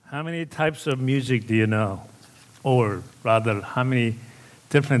How many types of music do you know? Or rather, how many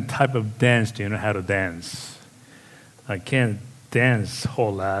different type of dance do you know how to dance? I can't dance a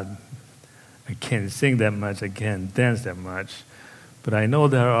whole lot. I can't sing that much. I can't dance that much. But I know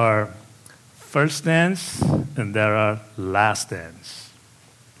there are first dance and there are last dance.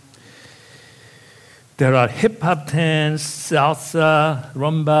 There are hip-hop dance, salsa,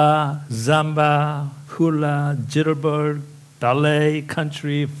 rumba, zamba, hula, jitterbug, ballet,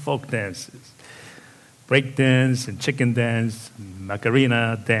 country, folk dances, break dance and chicken dance,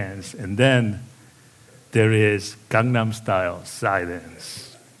 Macarena dance, and then there is Gangnam Style, Psy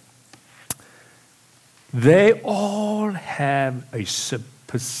dance. They all have a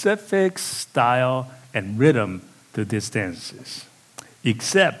specific style and rhythm to these dances,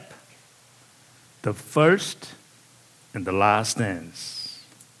 except the first and the last dance.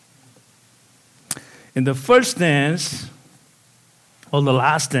 In the first dance or the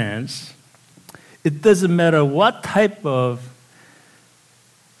last dance, it doesn't matter what type of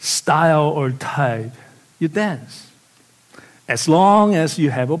style or type you dance, as long as you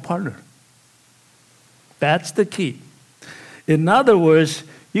have a partner. That's the key. In other words,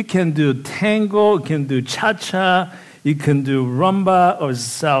 you can do tango, you can do cha-cha, you can do rumba or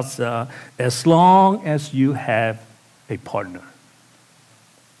salsa, as long as you have a partner.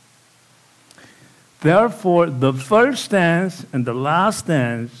 Therefore, the first dance and the last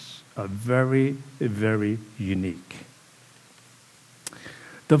dance are very, very unique.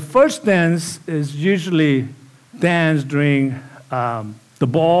 The first dance is usually danced during the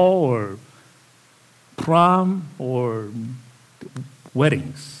ball or prom or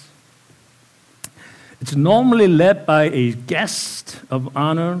weddings. It's normally led by a guest of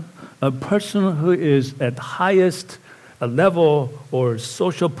honor, a person who is at highest level or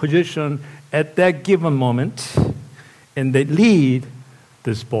social position at that given moment, and they lead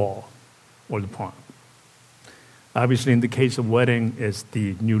this ball or the prom. Obviously, in the case of wedding, it's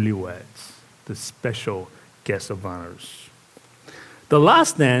the newlyweds, the special guest of honors. The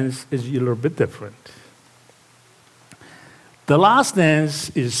last dance is a little bit different. The last dance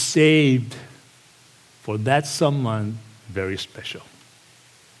is saved for that someone very special.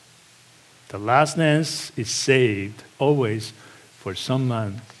 The last dance is saved always for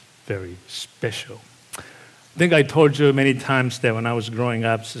someone very special. I think I told you many times that when I was growing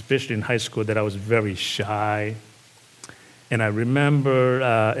up, especially in high school, that I was very shy. And I remember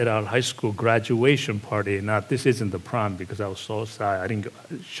at our high school graduation party, now this isn't the prom because I was so shy, I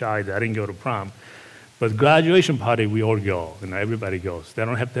didn't go to prom. But graduation party, we all go, everybody goes. They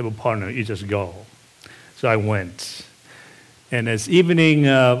don't have to have a partner, you just go. So I went. And as evening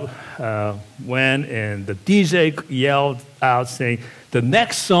went and the DJ yelled out saying, the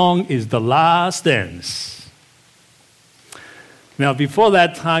next song is The Last Dance. Now, before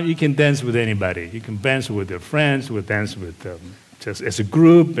that time, you can dance with anybody. You can dance with your friends, you can dance with just as a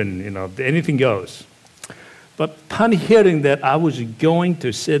group, and anything goes. But upon hearing that, I was going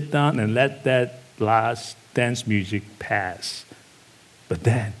to sit down and let that last dance music pass. But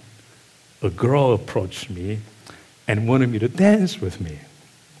then, a girl approached me and wanted me to dance with me.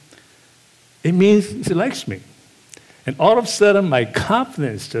 It means she likes me. And all of a sudden, my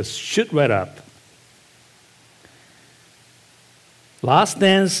confidence just shoot right up. Last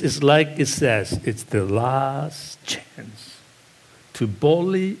dance is like it says, it's the last chance to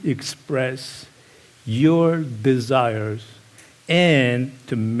boldly express your desires and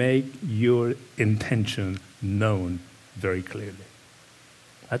to make your intention known very clearly.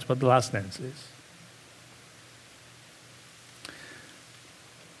 That's what the last dance is.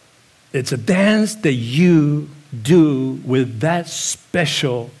 It's a dance that you do with that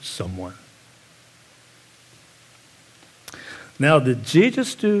special someone. Now, did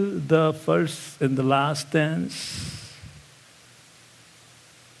Jesus do the first and the last dance?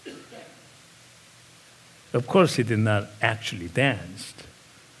 Of course, he did not actually dance.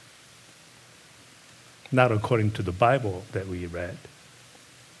 Not according to the Bible that we read.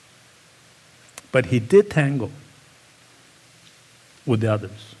 But he did tango with the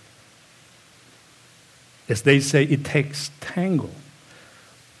others. As they say, it takes tango,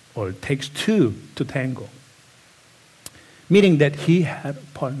 or it takes two to tango. Meaning that he had a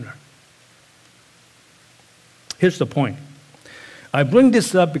partner. Here's the point. I bring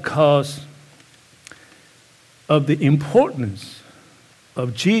this up because of the importance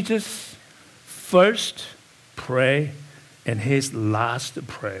of Jesus' first prayer and his last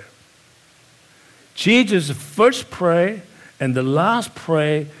prayer. Jesus' first prayer and the last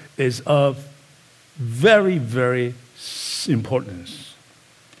prayer is of very, very importance.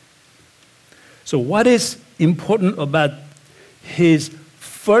 So what is important about his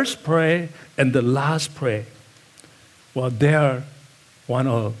first prayer and the last prayer, well, they're one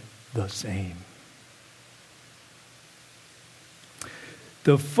of the same.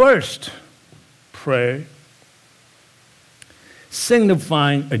 The first prayer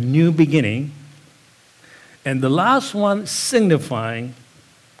signifying a new beginning, and the last one signifying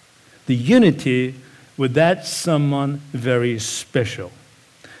the unity with that someone very special.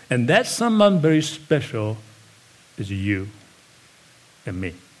 And that someone very special is you and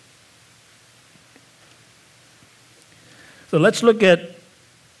me. So let's look at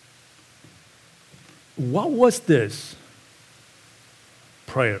what was this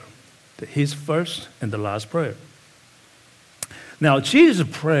prayer, his first and the last prayer. Now, Jesus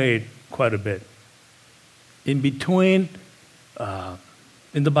prayed quite a bit. In between,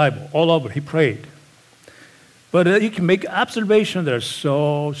 in the Bible, all over, he prayed. But you can make observations that are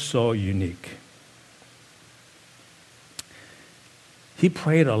so unique. He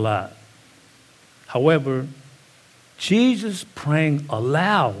prayed a lot. However, Jesus praying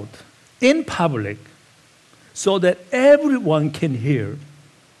aloud in public so that everyone can hear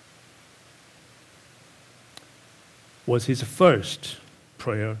was his first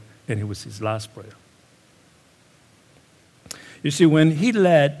prayer, and it was his last prayer. You see, when he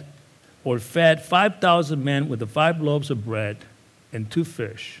led or fed 5,000 men with the 5 loaves of bread and 2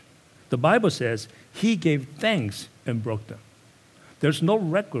 fish, the Bible says he gave thanks and broke them. There's no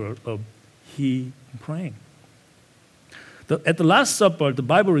record of he praying. At the Last Supper, the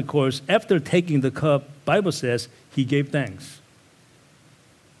Bible records, after taking the cup, Bible says he gave thanks.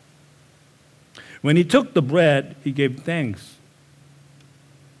 When he took the bread, he gave thanks.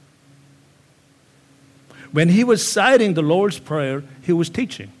 When he was citing the Lord's Prayer, he was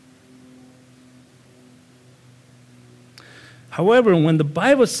teaching. However, when the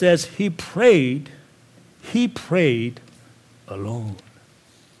Bible says he prayed alone.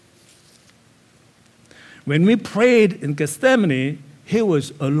 When we prayed in Gethsemane, he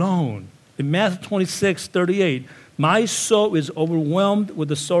was alone. In Matthew 26:38, my soul is overwhelmed with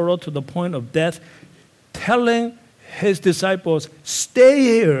the sorrow to the point of death, telling his disciples, stay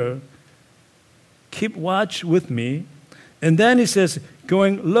here, keep watch with me. And then he says,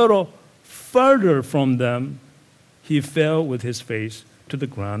 going a little further from them, he fell with his face to the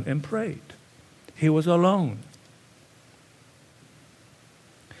ground and prayed. He was alone.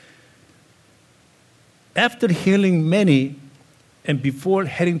 After healing many and before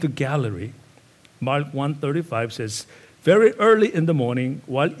heading to Galilee, Mark 1:35 says, very early in the morning,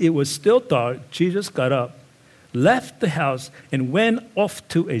 while it was still dark, Jesus got up, left the house, and went off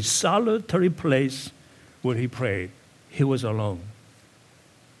to a solitary place where he prayed. He was alone.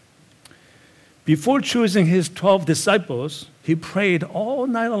 Before choosing his 12 disciples, he prayed all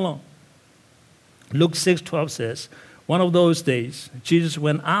night long. Luke 6:12 says, one of those days, Jesus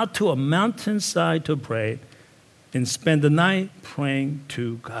went out to a mountainside to pray and spent the night praying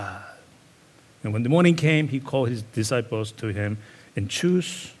to God. And when the morning came, he called his disciples to him and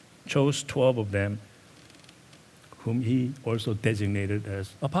chose 12 of them, whom he also designated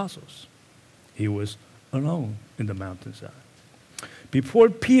as apostles. He was alone in the mountainside. Before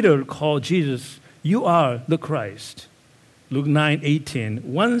Peter called Jesus, you are the Christ, Luke 9:18,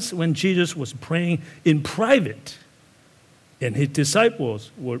 once when Jesus was praying in private and his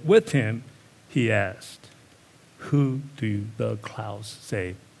disciples were with him, he asked, who do the crowds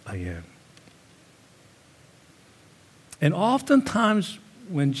say I am? And oftentimes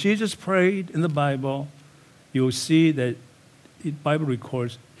when Jesus prayed in the Bible, you'll see that the Bible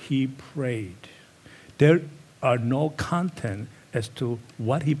records he prayed. There are no content as to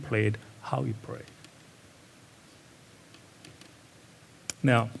what he prayed, how he prayed.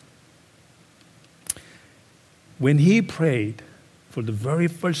 Now, when he prayed for the very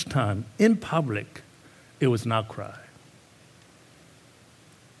first time in public, it was not cry.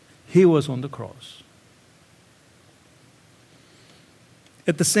 He was on the cross.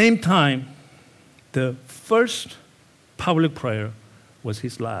 At the same time, the first public prayer was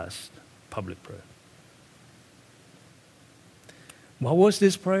his last public prayer. What was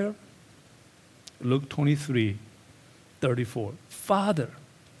this prayer? Luke 23:34. Father,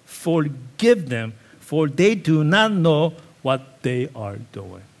 forgive them, for they do not know what they are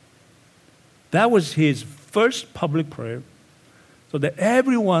doing. That was his first public prayer, so that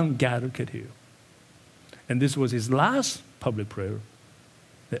everyone gathered could hear. And this was his last public prayer,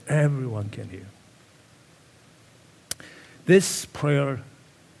 that everyone can hear. This prayer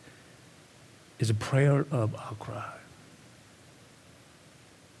is a prayer of our cry.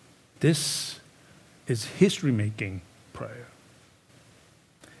 This is history-making prayer.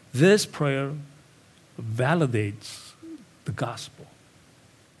 This prayer validates the gospel.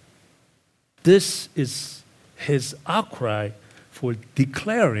 This is his outcry for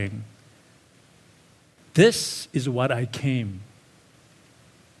declaring, this is what I came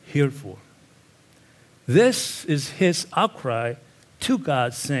here for. This is his outcry to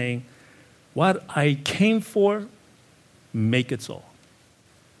God, saying, what I came for, make it so.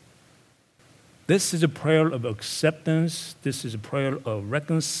 This is a prayer of acceptance. This is a prayer of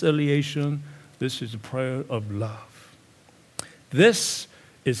reconciliation. This is a prayer of love. This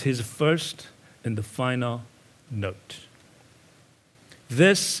is his first and the final note.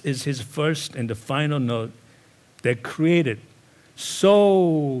 This is his first and the final note that created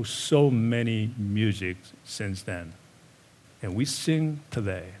so many music since then. And we sing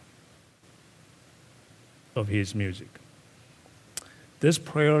today of his music. This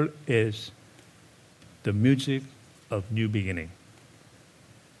prayer is the music of new beginning.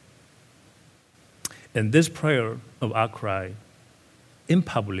 And this prayer of our cry in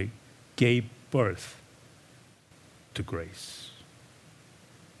public gave birth to grace.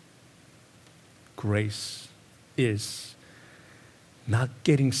 Grace is not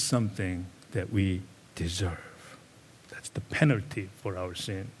getting something that we deserve. That's the penalty for our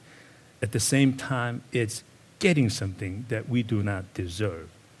sin. At the same time, it's getting something that we do not deserve,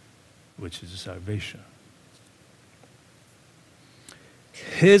 which is salvation.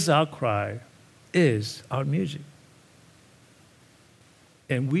 His outcry is our music.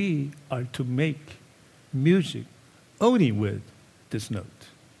 And we are to make music only with this note,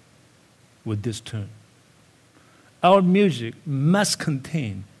 with this tune. Our music must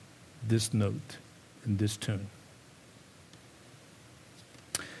contain this note and this tune.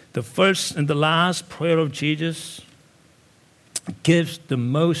 The first and the last prayer of Jesus gives the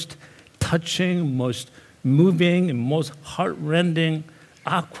most touching, most moving, and most heart-rending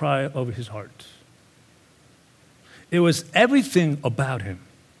outcry of his heart. It was everything about him,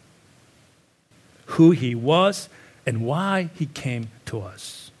 who he was and why he came to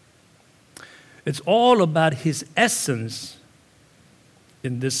us. It's all about his essence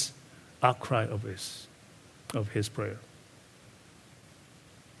in this outcry of his prayer.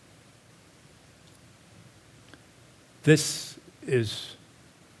 This is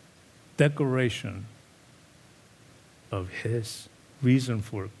declaration of his reason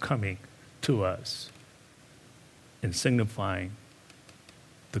for coming to us and signifying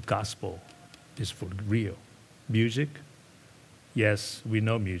the gospel is for real. Music, yes, we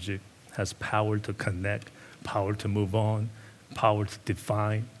know music has power to connect, power to move on, power to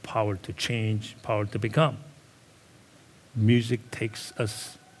define, power to change, power to become. Music takes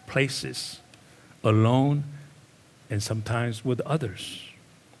us places alone and sometimes with others.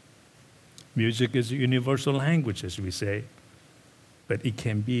 Music is a universal language, as we say, but it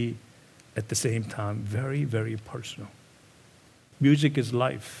can be, at the same time, very, very personal. Music is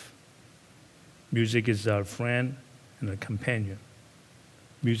life. Music is our friend and a companion.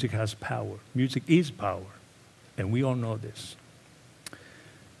 Music has power. Music is power, and we all know this.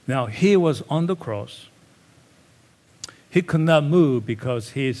 Now, he was on the cross. He could not move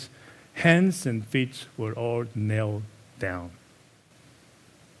because his hands and feet were all nailed down.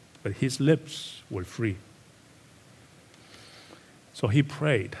 But his lips were free. So he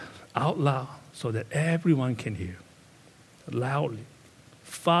prayed out loud so that everyone can hear loudly.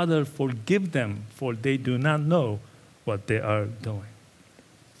 Father, forgive them, for they do not know what they are doing.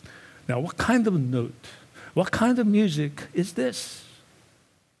 Now, what kind of note, what kind of music is this?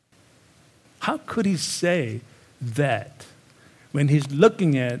 How could he say that when he's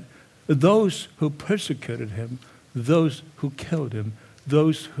looking at those who persecuted him, those who killed him,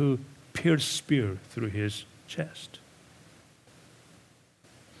 those who pierced spear through his chest?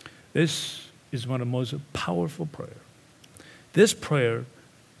 This is one of the most powerful prayers. This prayer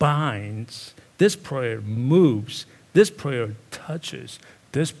binds, this prayer moves, this prayer touches,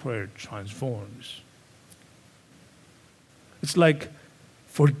 this prayer transforms. It's like,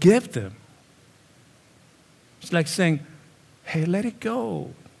 forgive them. It's like saying, hey, let it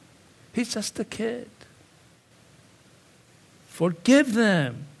go. He's just a kid. Forgive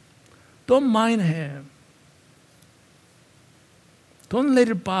them. Don't mind him. Don't let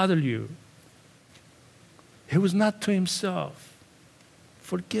it bother you. He was not to himself.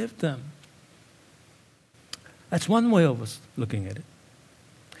 Forgive them. That's one way of us looking at it.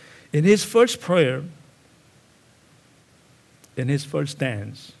 In his first prayer, in his first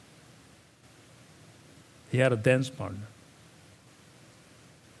dance, he had a dance partner.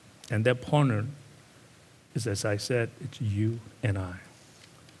 And that partner is, as I said, it's you and I,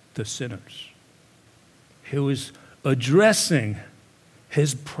 the sinners. He was addressing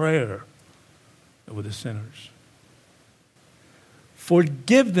his prayer with the sinners.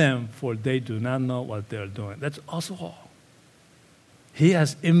 Forgive them, for they do not know what they are doing. That's also all. He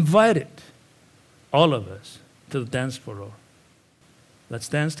has invited all of us to the dance floor. Let's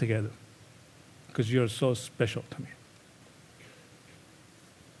dance together, because you're so special to me.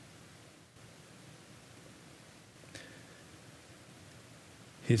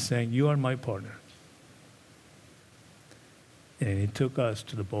 He's saying, you are my partner. And he took us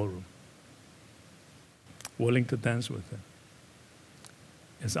to the ballroom, willing to dance with him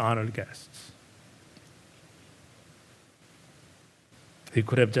as honored guests. He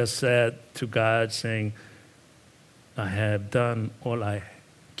could have just said to God, saying, I have done all I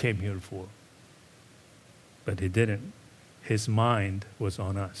came here for. But he didn't. His mind was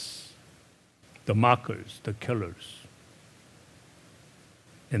on us, the mockers, the killers,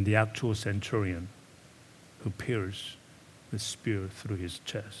 and the actual centurion who pierced the spear through his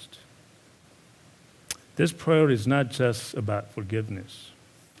chest. This prayer is not just about forgiveness.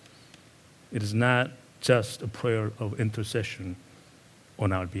 It is not just a prayer of intercession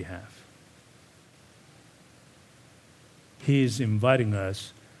on our behalf. He is inviting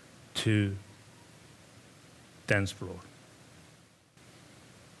us to dance floor.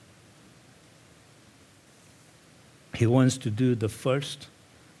 He wants to do the first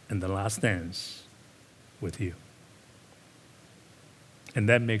and the last dance with you. And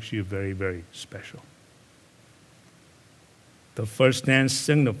that makes you very, very special. The first dance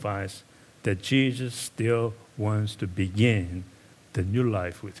signifies that Jesus still wants to begin the new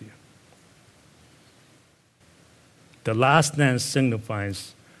life with you. The last dance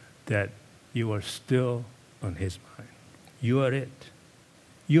signifies that you are still on his mind. You are it.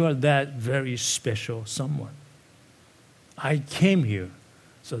 You are that very special someone. I came here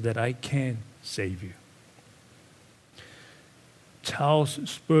so that I can save you. Charles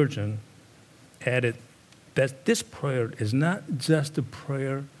Spurgeon added that this prayer is not just a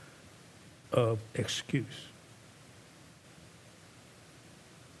prayer of excuse.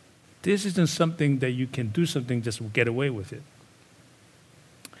 This isn't something that you can do something just to get away with it.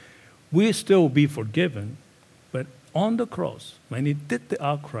 We still be forgiven, but on the cross, when he did the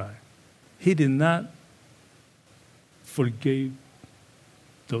outcry, he did not forgive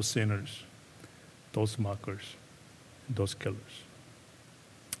those sinners, those mockers, those killers.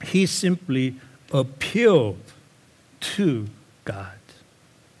 He simply appealed to God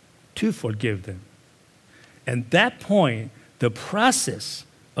to forgive them. And at that point, the process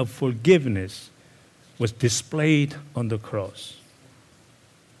of forgiveness was displayed on the cross.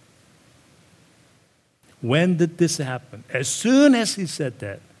 When did this happen? As soon as he said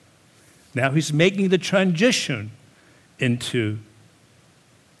that, now he's making the transition into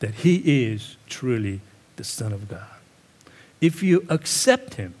that he is truly the Son of God. If you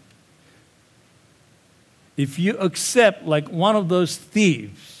accept him, if you accept like one of those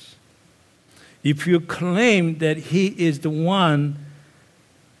thieves, if you claim that he is the one,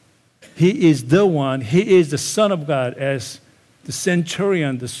 he is the Son of God, as the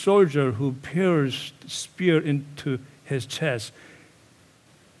centurion, the soldier who pierced the spear into his chest,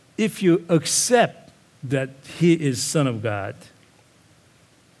 if you accept that he is Son of God,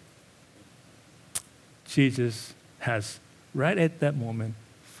 Jesus has, right at that moment,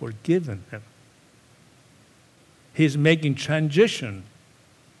 forgiven him. He's making transition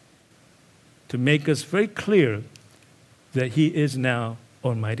to make us very clear that he is now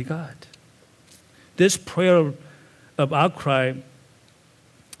Almighty God. This prayer of outcry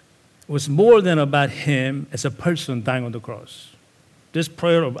was more than about him as a person dying on the cross. This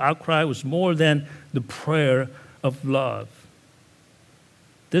prayer of outcry was more than the prayer of love.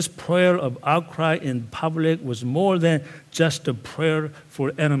 This prayer of outcry in public was more than just a prayer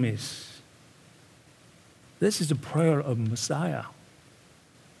for enemies. This is a prayer of Messiah,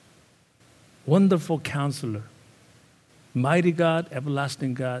 wonderful counselor, mighty God,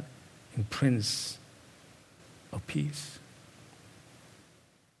 everlasting God, and Prince of Peace.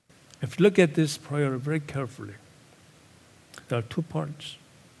 If you look at this prayer very carefully, there are two parts.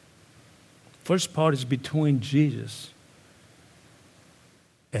 First part is between Jesus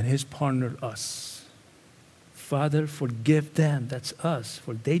and his partner, us. Father, forgive them, that's us,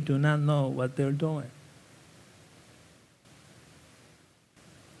 for they do not know what they're doing.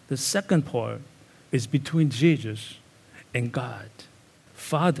 The second part is between Jesus and God.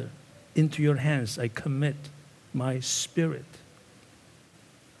 Father, into your hands I commit my spirit.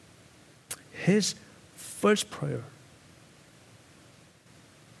 His first prayer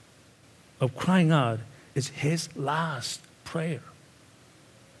of crying out is his last prayer.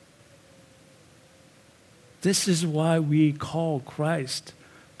 This is why we call Christ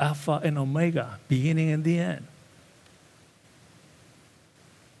Alpha and Omega, beginning and the end.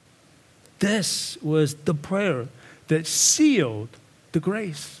 This was the prayer that sealed the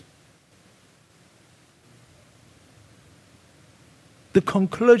grace. The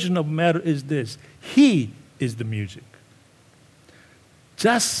conclusion of the matter is this: He is the music.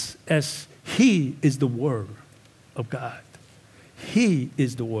 Just as He is the Word of God. He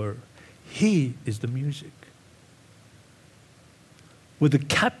is the Word. He is the music. With a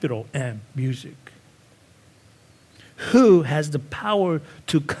capital M, music. Who has the power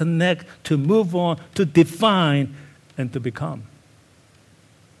to connect, to move on, to define, and to become.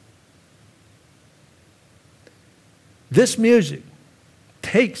 This music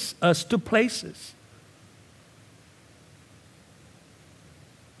takes us to places.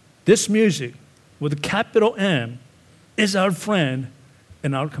 This music, with a capital M, is our friend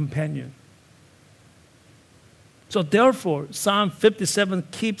and our companion. So therefore, Psalm 57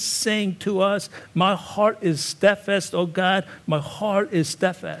 keeps saying to us, my heart is steadfast, O God, my heart is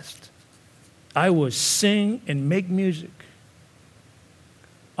steadfast. I will sing and make music.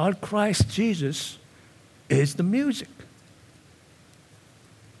 Our Christ Jesus is the music.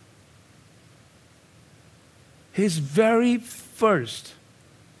 His very first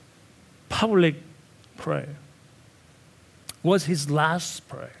public prayer was his last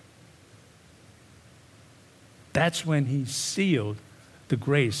prayer. That's when he sealed the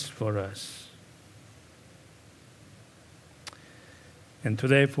grace for us. And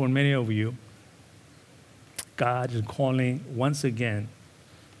today, for many of you, God is calling once again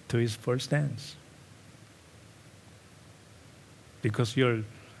to his first dance. Because you're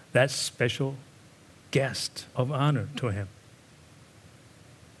that special guest of honor to him.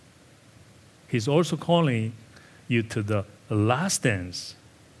 He's also calling you to the last dance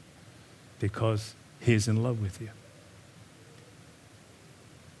because he's in love with you.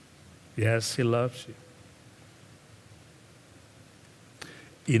 Yes, he loves you.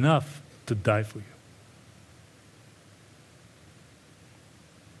 Enough to die for you.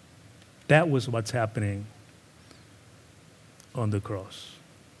 That was what's happening on the cross.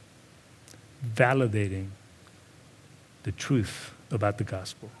 Validating the truth about the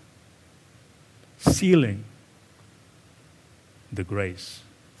gospel. Sealing the grace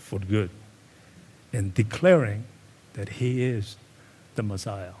for good. And declaring that he is the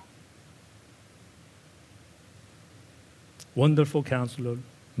Messiah. Wonderful Counselor,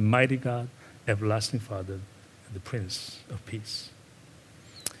 mighty God, everlasting Father, and the Prince of Peace.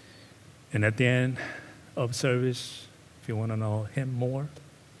 And at the end of service, if you want to know him more,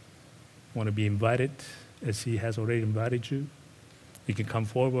 want to be invited as he has already invited you, you can come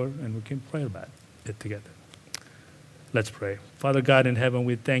forward and we can pray about it together. Let's pray. Father God in heaven,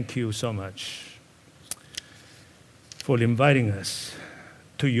 we thank you so much for inviting us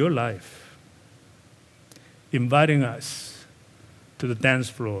to your life, inviting us to the dance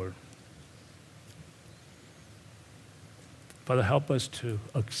floor. Father, help us to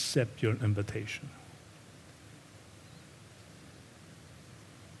accept your invitation.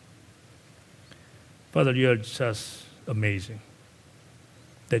 Father, you're just amazing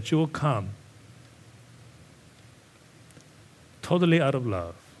that you will come totally out of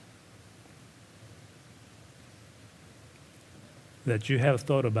love, that you have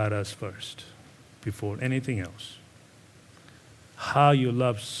thought about us first before anything else. How you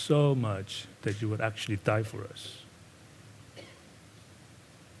love so much that you would actually die for us.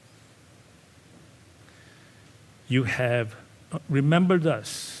 You have remembered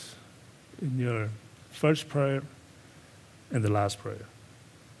us in your first prayer and the last prayer.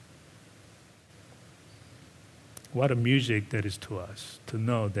 What a music that is to us to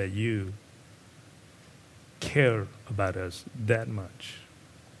know that you care about us that much.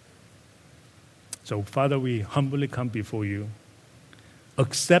 So, Father, we humbly come before you,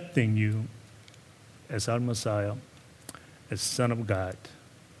 accepting you as our Messiah, as Son of God,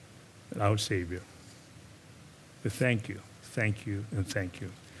 our Savior. We thank you, and thank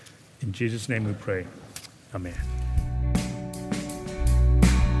you. In Jesus' name we pray. Amen.